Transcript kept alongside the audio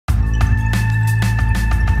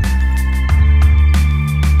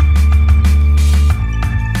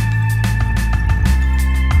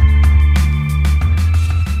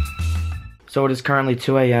So it is currently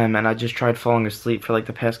 2 a.m. and I just tried falling asleep for like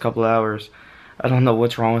the past couple hours. I don't know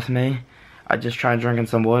what's wrong with me. I just tried drinking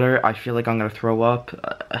some water. I feel like I'm gonna throw up.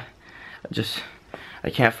 I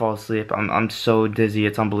can't fall asleep. I'm so dizzy,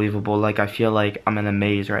 it's unbelievable. Like, I feel like I'm in a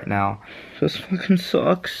maze right now. This fucking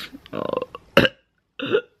sucks. Oh.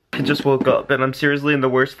 I just woke up and I'm seriously in the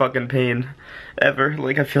worst fucking pain ever.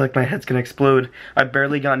 Like, I feel like my head's gonna explode. I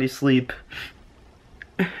barely got any sleep.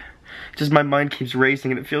 Just my mind keeps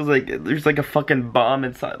racing and it feels like there's like a fucking bomb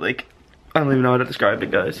inside. Like, I don't even know how to describe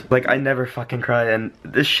it, guys. Like, I never fucking cry and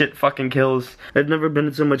this shit fucking kills. I've never been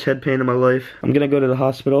in so much head pain in my life. I'm gonna go to the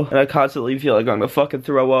hospital and I constantly feel like I'm gonna fucking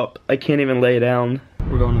throw up. I can't even lay down.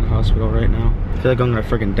 We're going to the hospital right now. I feel like I'm gonna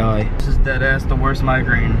freaking die. This is dead ass the worst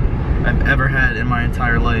migraine I've ever had in my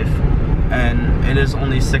entire life. And it is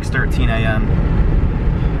only 6:13 a.m.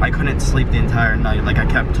 I couldn't sleep the entire night. Like, I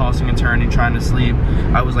kept tossing and turning, trying to sleep.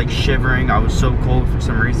 I was like shivering. I was so cold for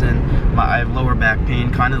some reason. I have lower back pain,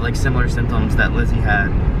 kind of like similar symptoms that Lizzie had.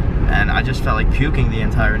 And I just felt like puking the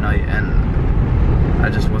entire night and I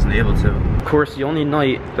just wasn't able to. Of course, the only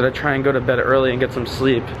night that I try and go to bed early and get some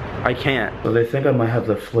sleep, I can't. So they think I might have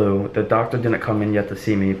the flu. The doctor didn't come in yet to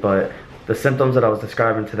see me, but the symptoms that I was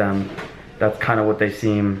describing to them, that's kind of what they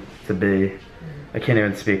seem to be. I can't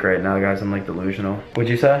even speak right now, guys. I'm like delusional. What'd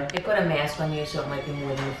you say? They put a mask on you, so it might be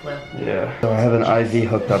more than the flu. Yeah. So I have an IV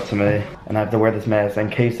hooked up to me, and I have to wear this mask in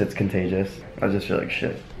case it's contagious. I just feel like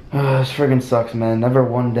shit. This friggin' sucks, man. Never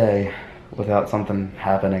one day without something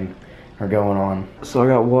happening or going on. So I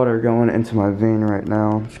got water going into my vein right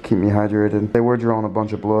now to keep me hydrated. They were drawing a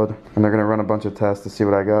bunch of blood, and they're gonna run a bunch of tests to see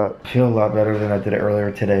what I got. I feel a lot better than I did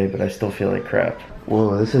earlier today, but I still feel like crap.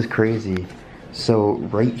 Whoa, this is crazy. So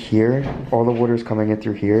right here, all the water's coming in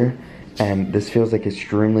through here, and this feels like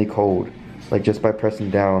extremely cold. Like just by pressing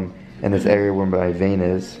down in this area where my vein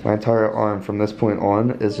is. My entire arm from this point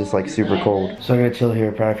on is just like super cold. So I'm gonna chill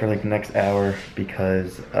here probably for like the next hour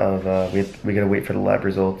because of, we gotta wait for the lab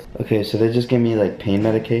results. Okay, so they just gave me like pain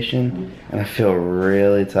medication, and I feel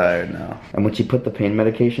really tired now. And when she put the pain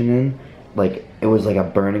medication in, like it was like a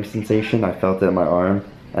burning sensation. I felt it in my arm.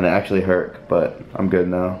 And it actually hurt, but I'm good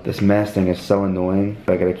now. This mask thing is so annoying,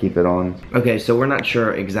 but I gotta keep it on. Okay, so we're not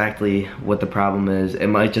sure exactly what the problem is. It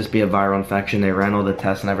might just be a viral infection. They ran all the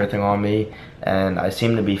tests and everything on me, and I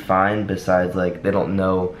seem to be fine, besides like, they don't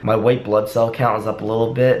know. My white blood cell count is up a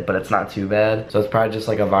little bit, but it's not too bad. So it's probably just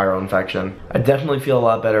like a viral infection. I definitely feel a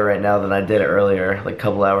lot better right now than I did earlier. Like a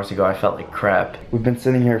couple hours ago, I felt like crap. We've been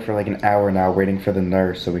sitting here for like an hour now waiting for the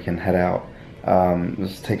nurse so we can head out.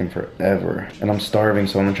 This is taking forever and I'm starving,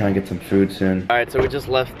 so I'm gonna try and get some food soon. Alright, so we just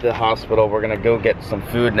left the hospital. We're gonna go get some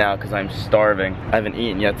food now because I'm starving. I haven't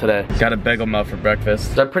eaten yet today. Got a bagel muff for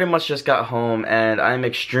breakfast. So I pretty much just got home and I'm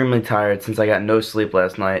extremely tired since I got no sleep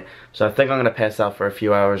last night. So I think I'm gonna pass out for a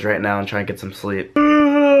few hours right now and try and get some sleep.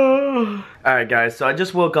 Alright guys, so I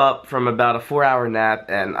just woke up from about a 4-hour nap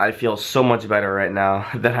and I feel so much better right now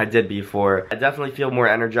than I did before. I definitely feel more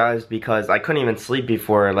energized because I couldn't even sleep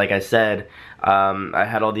before, like I said. I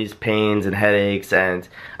had all these pains and headaches and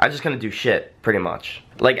I just couldn't do shit, pretty much.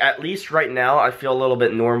 Like, at least right now, I feel a little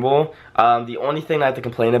bit normal. The only thing I have to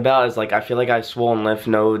complain about is, like, I feel like I have swollen lymph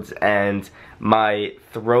nodes and my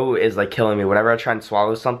throat is, like, killing me. Whenever I try and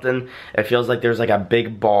swallow something, it feels like there's, like, a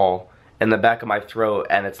big ball in the back of my throat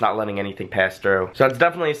and it's not letting anything pass through. So it's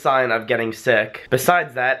definitely a sign of getting sick.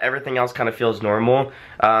 Besides that, everything else kind of feels normal.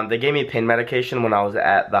 They gave me pain medication when I was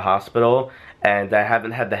at the hospital and I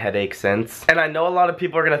haven't had the headache since. And I know a lot of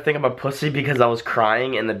people are gonna think I'm a pussy because I was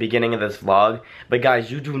crying in the beginning of this vlog, but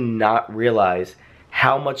guys, you do not realize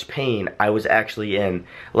how much pain I was actually in.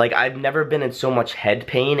 Like, I've never been in so much head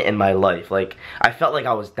pain in my life. Like, I felt like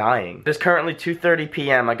I was dying. It's currently 2:30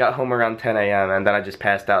 p.m. I got home around 10 a.m. and then I just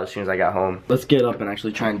passed out as soon as I got home. Let's get up and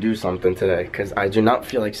actually try and do something today because I do not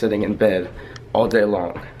feel like sitting in bed all day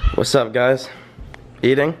long. What's up, guys?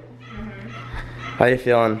 Eating? Mm-hmm. How you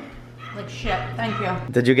feeling? Like shit, thank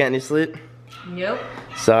you. Did you get any sleep? Nope.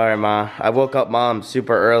 Sorry, Ma. I woke up Mom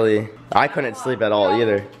super early. I couldn't sleep at all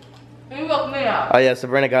either. You woke me up. Oh yeah,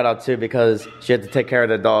 Sabrina got up too because she had to take care of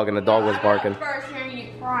the dog and the dog was barking. I first hearing you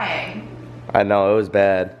crying. I know, it was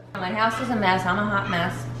bad. My house is a mess, I'm a hot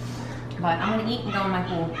mess. But I'm gonna eat and go in my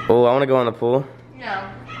pool. Oh, I wanna go in the pool?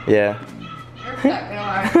 No. Yeah. You're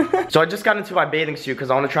stuck, So I just got into my bathing suit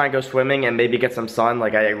because I want to try and go swimming and maybe get some sun.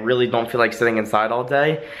 Like, I really don't feel like sitting inside all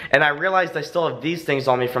day. And I realized I still have these things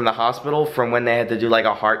on me from the hospital from when they had to do like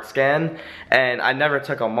a heart scan. And I never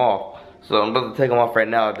took them off. So I'm about to take them off right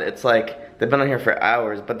now. It's like, they've been on here for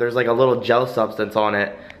hours, but there's like a little gel substance on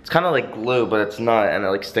it. It's kind of like glue, but it's not, and it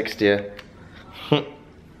like sticks to you.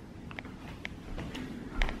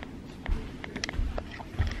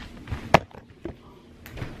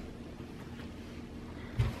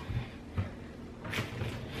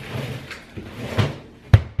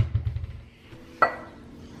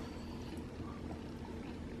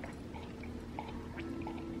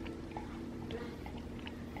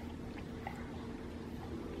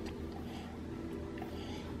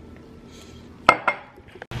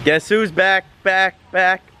 Guess who's back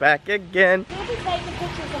again? You'll be taking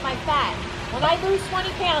pictures of my fat. When I lose 20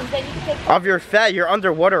 pounds, then you can take pictures. Of your fat? You're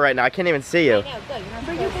underwater right now. I can't even see you. I know, good.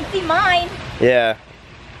 So you can see mine. Yeah.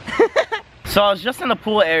 So I was just in the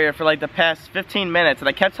pool area for like the past 15 minutes and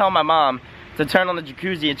I kept telling my mom to turn on the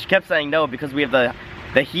jacuzzi and she kept saying no because we have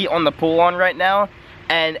the heat on the pool on right now.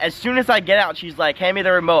 And as soon as I get out, she's like, hand me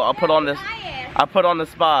the remote, I'll put on the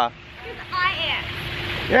spa.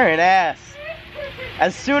 You're an ass.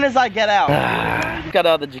 As soon as I get out. Got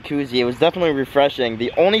out of the jacuzzi, it was definitely refreshing.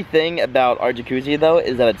 The only thing about our jacuzzi though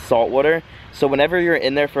is that it's salt water. So whenever you're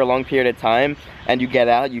in there for a long period of time and you get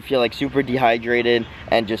out, you feel like super dehydrated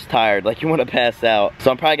and just tired, like you want to pass out.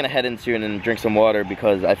 So I'm probably gonna head in soon and drink some water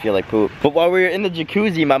because I feel like poop. But while we were in the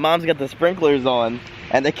jacuzzi, my mom's got the sprinklers on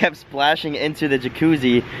and they kept splashing into the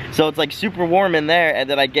jacuzzi. So it's like super warm in there and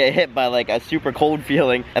then I get hit by like a super cold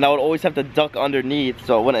feeling and I would always have to duck underneath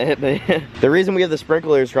so it wouldn't hit me. The reason we have the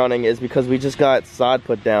sprinklers running is because we just got sod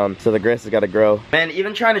put down so the grass has got to grow. Man,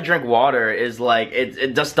 even trying to drink water is like,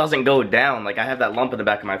 it just doesn't go down. Like I have that lump in the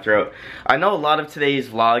back of my throat. I know a lot of today's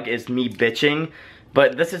vlog is me bitching,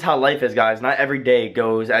 but this is how life is, guys. Not every day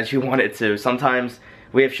goes as you want it to. Sometimes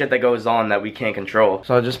we have shit that goes on that we can't control.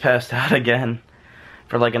 So I just passed out again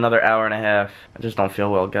for like another hour and a half. I just don't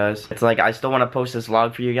feel well, guys. It's like I still want to post this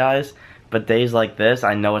vlog for you guys, but days like this,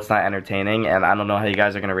 I know it's not entertaining and I don't know how you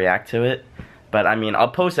guys are gonna react to it. But I mean, I'll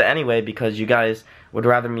post it anyway because you guys would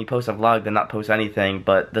rather me post a vlog than not post anything,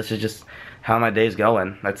 but this is just how my day's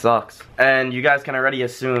going. That sucks. And you guys can already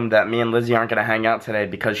assume that me and Lizzie aren't gonna hang out today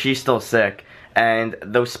because she's still sick. And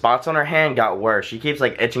those spots on her hand got worse. She keeps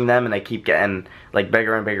like itching them and they keep getting like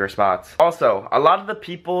bigger and bigger spots. Also, a lot of the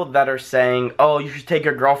people that are saying, oh, you should take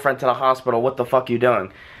your girlfriend to the hospital, what the fuck you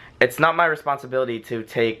doing? It's not my responsibility to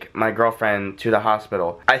take my girlfriend to the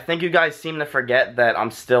hospital. I think you guys seem to forget that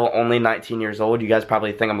I'm still only 19 years old. You guys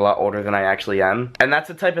probably think I'm a lot older than I actually am. And that's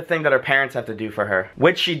the type of thing that her parents have to do for her.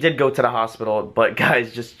 Which she did go to the hospital, but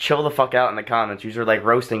guys, just chill the fuck out in the comments. You're like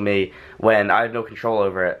roasting me when I have no control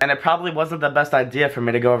over it. And it probably wasn't the best idea for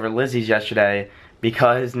me to go over Lizzie's yesterday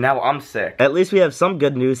because now I'm sick. At least we have some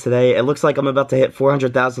good news today. It looks like I'm about to hit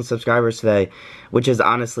 400,000 subscribers today, which is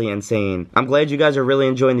honestly insane. I'm glad you guys are really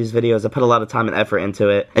enjoying these videos. I put a lot of time and effort into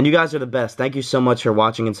it. And you guys are the best. Thank you so much for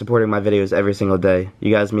watching and supporting my videos every single day.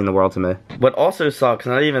 You guys mean the world to me. What also sucks,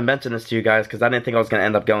 and I didn't even mention this to you guys because I didn't think I was going to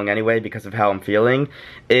end up going anyway because of how I'm feeling,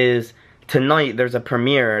 is tonight there's a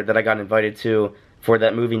premiere that I got invited to for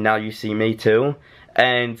that movie Now You See Me Too.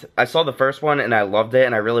 And I saw the first one and I loved it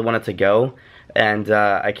and I really wanted to go. And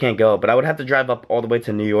I can't go, but I would have to drive up all the way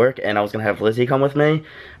to New York and I was gonna have Lizzie come with me,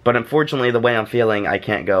 but unfortunately the way I'm feeling, I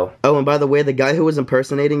can't go. Oh, and by the way, the guy who was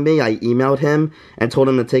impersonating me, I emailed him and told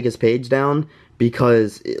him to take his page down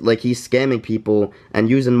because like he's scamming people and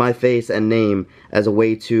using my face and name as a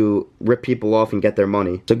way to rip people off and get their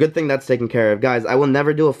money. So good thing that's taken care of. Guys, I will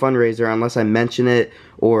never do a fundraiser unless I mention it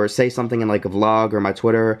or say something in like a vlog or my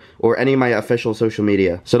Twitter or any of my official social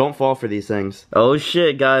media. So don't fall for these things. Oh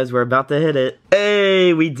shit, guys, we're about to hit it.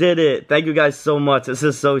 Hey, we did it. Thank you guys so much. This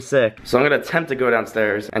is so sick. So I'm gonna attempt to go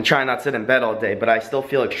downstairs and try not to sit in bed all day, but I still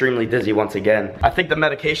feel extremely dizzy once again. I think the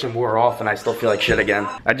medication wore off and I still feel like shit again.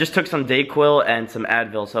 I just took some Dayquil and some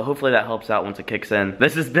Advil, so hopefully that helps out once it kicks in.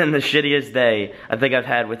 This has been the shittiest day I think I've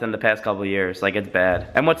had within the past couple of years. Like, it's bad.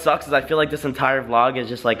 And what sucks is I feel like this entire vlog is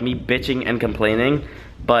just like me bitching and complaining,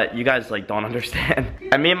 but you guys like don't understand.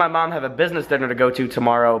 And me and my mom have a business dinner to go to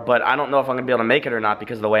tomorrow, but I don't know if I'm gonna be able to make it or not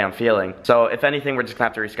because of the way I'm feeling. So if anything, we're just gonna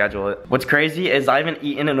have to reschedule it. What's crazy is I haven't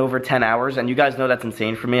eaten in over 10 hours, and you guys know that's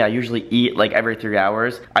insane for me. I usually eat like every 3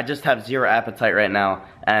 hours. I just have zero appetite right now,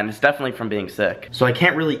 and it's definitely from being sick. So I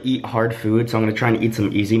can't really eat hard food, so I'm gonna try and eat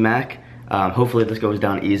some Easy Mac. Hopefully this goes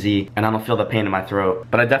down easy and I don't feel the pain in my throat.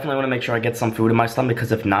 But I definitely want to make sure I get some food in my stomach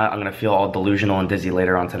because if not, I'm going to feel all delusional and dizzy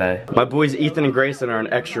later on today. My boys Ethan and Grayson are an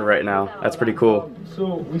extra right now. That's pretty cool.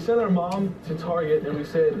 So we sent our mom to Target and we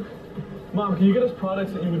said, Mom, can you get us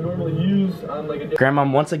products that you would normally use on like a day? Grandma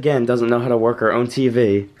once again doesn't know how to work her own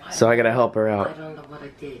TV, so I got to help her out. I don't know what I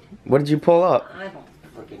did. What did you pull up? I don't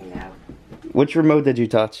fucking know. Which remote did you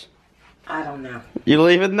touch? I don't know. You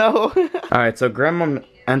don't even know? Alright, so Grandma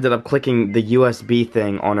ended up clicking the USB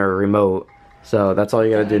thing on her remote. So that's all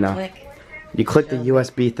you gotta do now. Click? You click the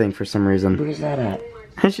USB thing for some reason. Where's that at?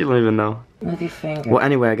 She don't even know. Move your finger. Well,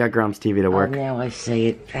 anyway, I got Grom's TV to work. Oh, now I see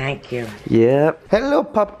it. Thank you. Yep. Hello,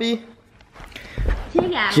 puppy.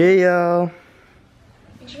 Yeah. Gio.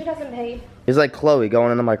 Make sure he doesn't pay. He's like Chloe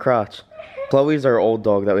going into my crotch. Chloe's our old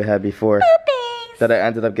dog that we had before. Puppies. That I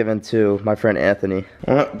ended up giving to my friend Anthony.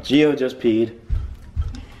 Gio just peed.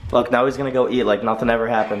 Look, now he's gonna go eat like nothing ever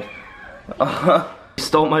happened. He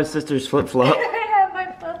stole my sister's flip-flop. I have my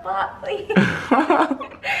flip-flop.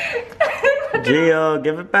 Gio,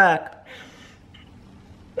 give it back.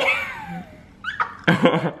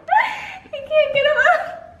 I can't get him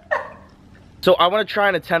up. So I want to try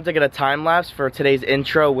and attempt to get a time lapse for today's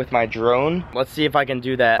intro with my drone. Let's see if I can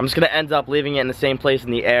do that. I'm just gonna end up leaving it in the same place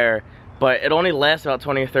in the air, but it only lasts about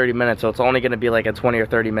 20 or 30 minutes, so it's only gonna be like a 20 or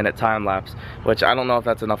 30 minute time lapse, which I don't know if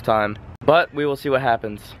that's enough time, but we will see what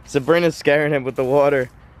happens. Sabrina's scaring him with the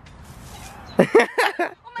water. Oh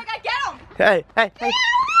my God, get him! Hey, hey, hey.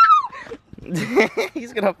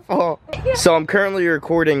 He's gonna fall. So I'm currently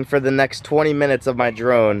recording for the next 20 minutes of my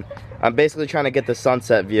drone. I'm basically trying to get the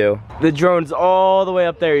sunset view. The drone's all the way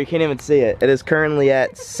up there, you can't even see it. It is currently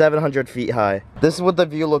at 700 feet high. This is what the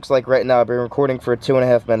view looks like right now. I've been recording for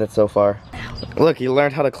 2.5 minutes so far. Look, he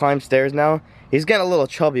learned how to climb stairs now. He's getting a little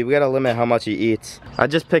chubby. We gotta limit how much he eats. I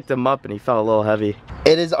just picked him up and he felt a little heavy.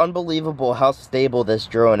 It is unbelievable how stable this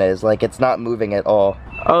drone is. Like, it's not moving at all.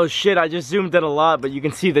 Oh shit, I just zoomed in a lot, but you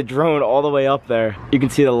can see the drone all the way up there. You can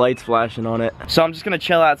see the lights flashing on it. So I'm just gonna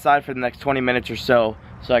chill outside for the next 20 minutes or so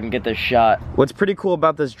I can get this shot. What's pretty cool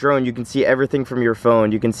about this drone, you can see everything from your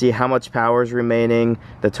phone. You can see how much power is remaining,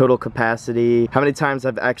 the total capacity, how many times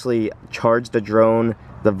I've actually charged the drone,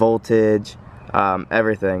 the voltage,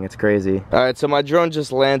 everything. It's crazy. Alright, so my drone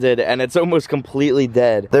just landed and it's almost completely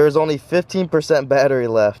dead. There is only 15% battery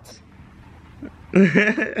left.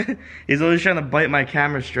 He's always trying to bite my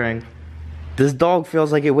camera string. This dog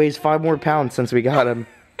feels like it weighs 5 more pounds since we got him.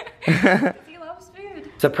 He loves food.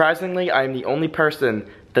 Surprisingly, I am the only person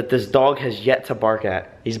that this dog has yet to bark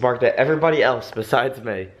at. He's barked at everybody else besides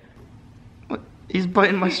me. What? He's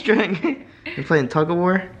biting my string. You playing tug of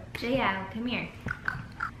war? J.L., come here.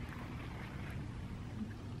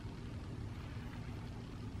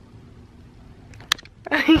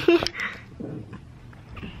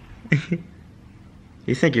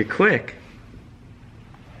 You think you're quick?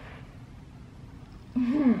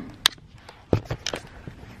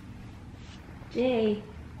 Jay.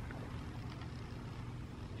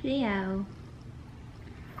 Leo.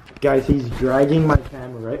 Guys, he's dragging my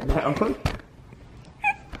camera right now.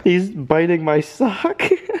 He's biting my sock.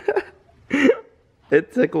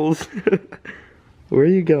 It tickles. Where are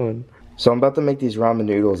you going? So I'm about to make these ramen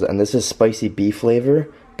noodles, and this is spicy beef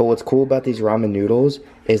flavor. But what's cool about these ramen noodles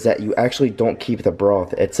is that you actually don't keep the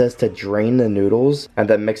broth. It says to drain the noodles and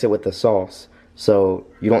then mix it with the sauce. So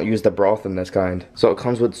you don't use the broth in this kind. So it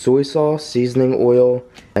comes with soy sauce, seasoning oil,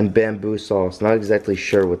 and bamboo sauce. Not exactly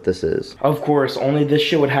sure what this is. Of course, only this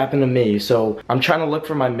shit would happen to me. So I'm trying to look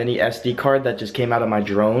for my mini SD card that just came out of my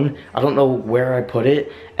drone. I don't know where I put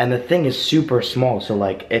it. And the thing is super small. So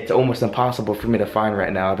like, it's almost impossible for me to find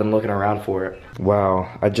right now. I've been looking around for it. Wow,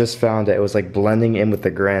 I just found it. It was like blending in with the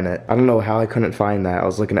granite. I don't know how I couldn't find that. I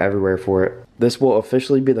was looking everywhere for it. This will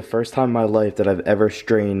officially be the first time in my life that I've ever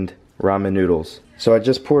strained ramen noodles. So I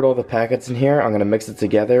just poured all the packets in here. I'm gonna mix it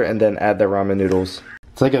together and then add the ramen noodles.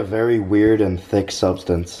 It's like a very weird and thick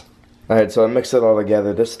substance. Alright, so I mixed it all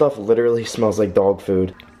together. This stuff literally smells like dog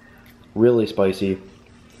food. Really spicy.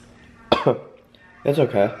 It's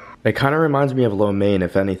okay. It kind of reminds me of lo mein,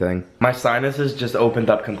 if anything. My sinuses just opened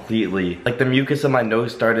up completely. Like the mucus in my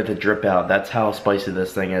nose started to drip out. That's how spicy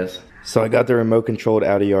this thing is. So I got the remote controlled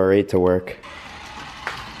Audi R8 to work.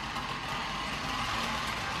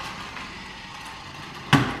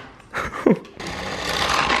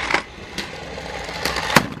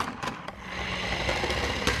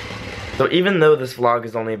 So even though this vlog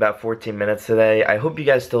is only about 14 minutes today, I hope you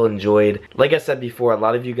guys still enjoyed. Like I said before, a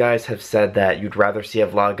lot of you guys have said that you'd rather see a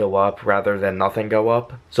vlog go up rather than nothing go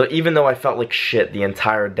up. So even though I felt like shit the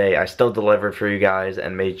entire day, I still delivered for you guys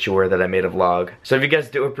and made sure that I made a vlog. So if you guys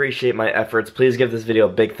do appreciate my efforts, please give this video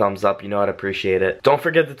a big thumbs up. You know I'd appreciate it. Don't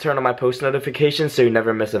forget to turn on my post notifications so you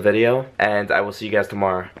never miss a video. And I will see you guys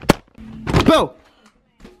tomorrow. Bo!